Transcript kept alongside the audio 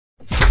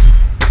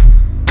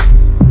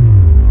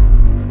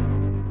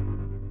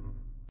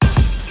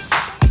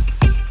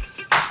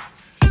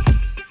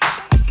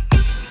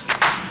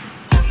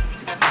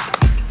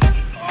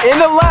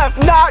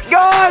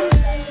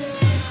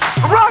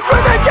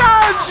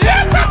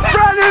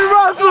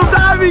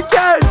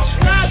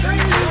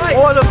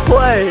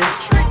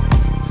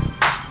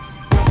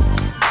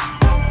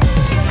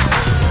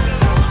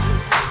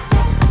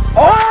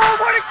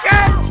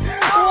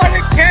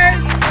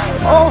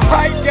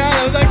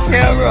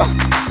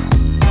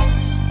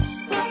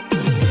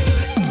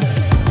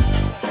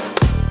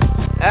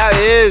That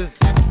is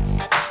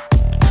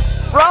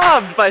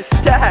robbed by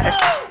Stack.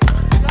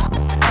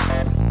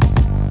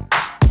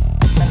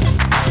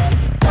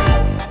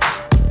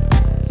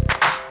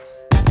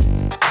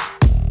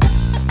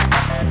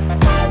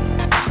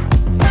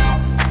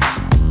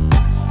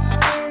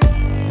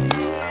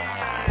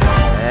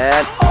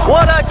 And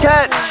what a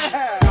catch!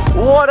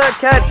 What a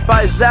catch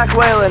by Zach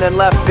Whalen in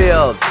left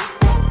field.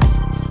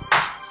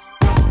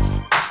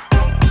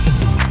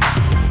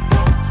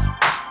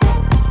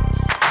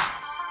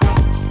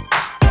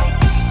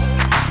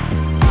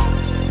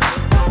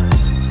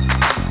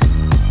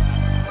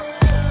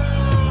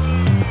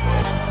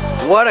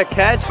 What a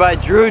catch by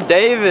Drew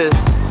Davis.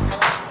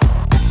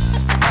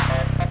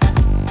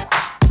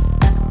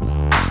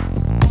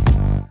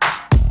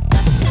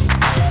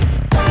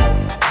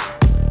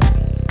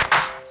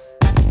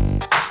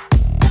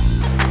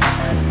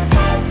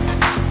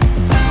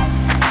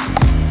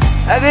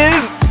 That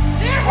is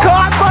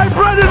caught by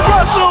Brendan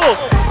Russell.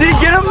 Did he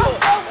get him?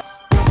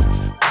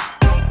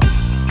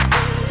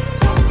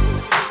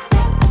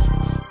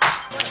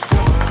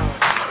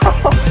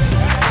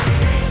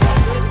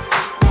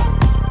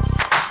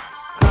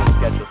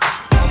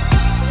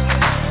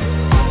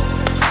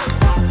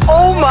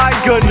 Oh my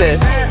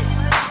goodness!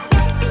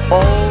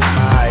 Oh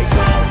my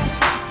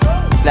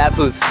goodness! An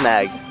absolute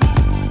snag.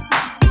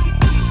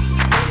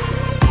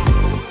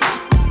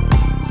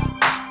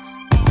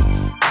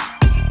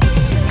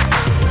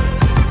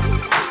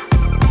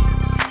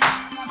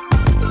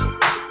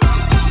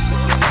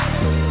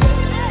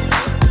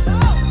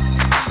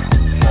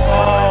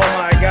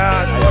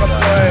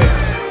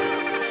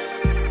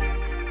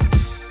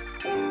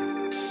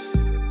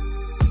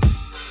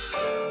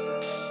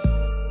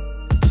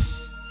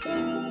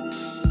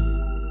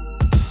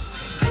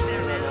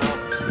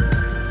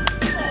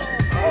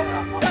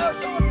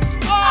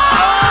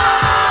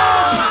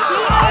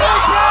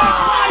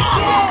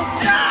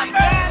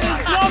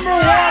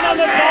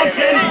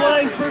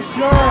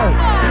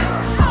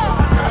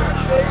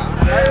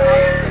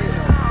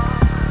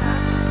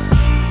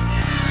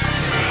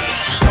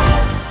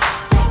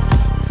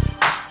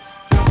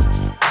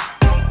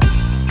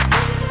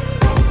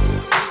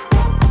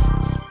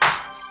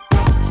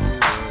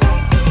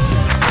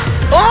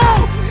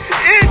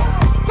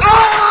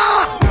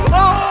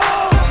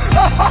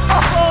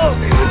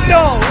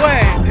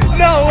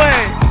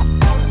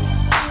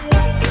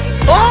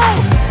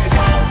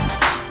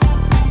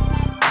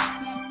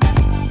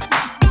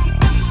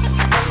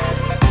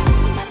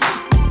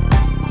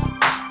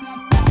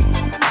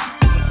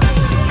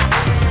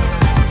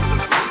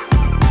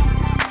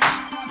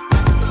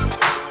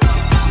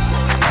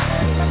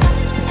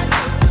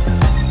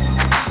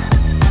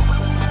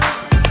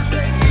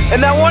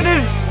 And that one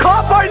is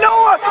caught by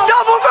Noah,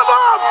 doubles him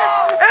up,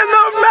 and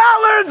the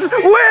Mallards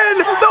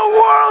win the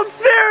World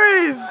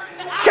Series!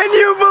 Can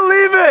you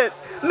believe it?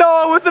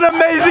 Noah with an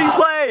amazing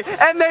play,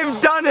 and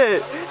they've done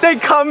it. They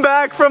come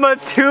back from a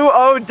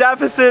 2-0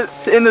 deficit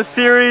in the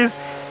series,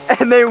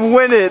 and they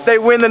win it. They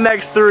win the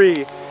next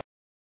 3.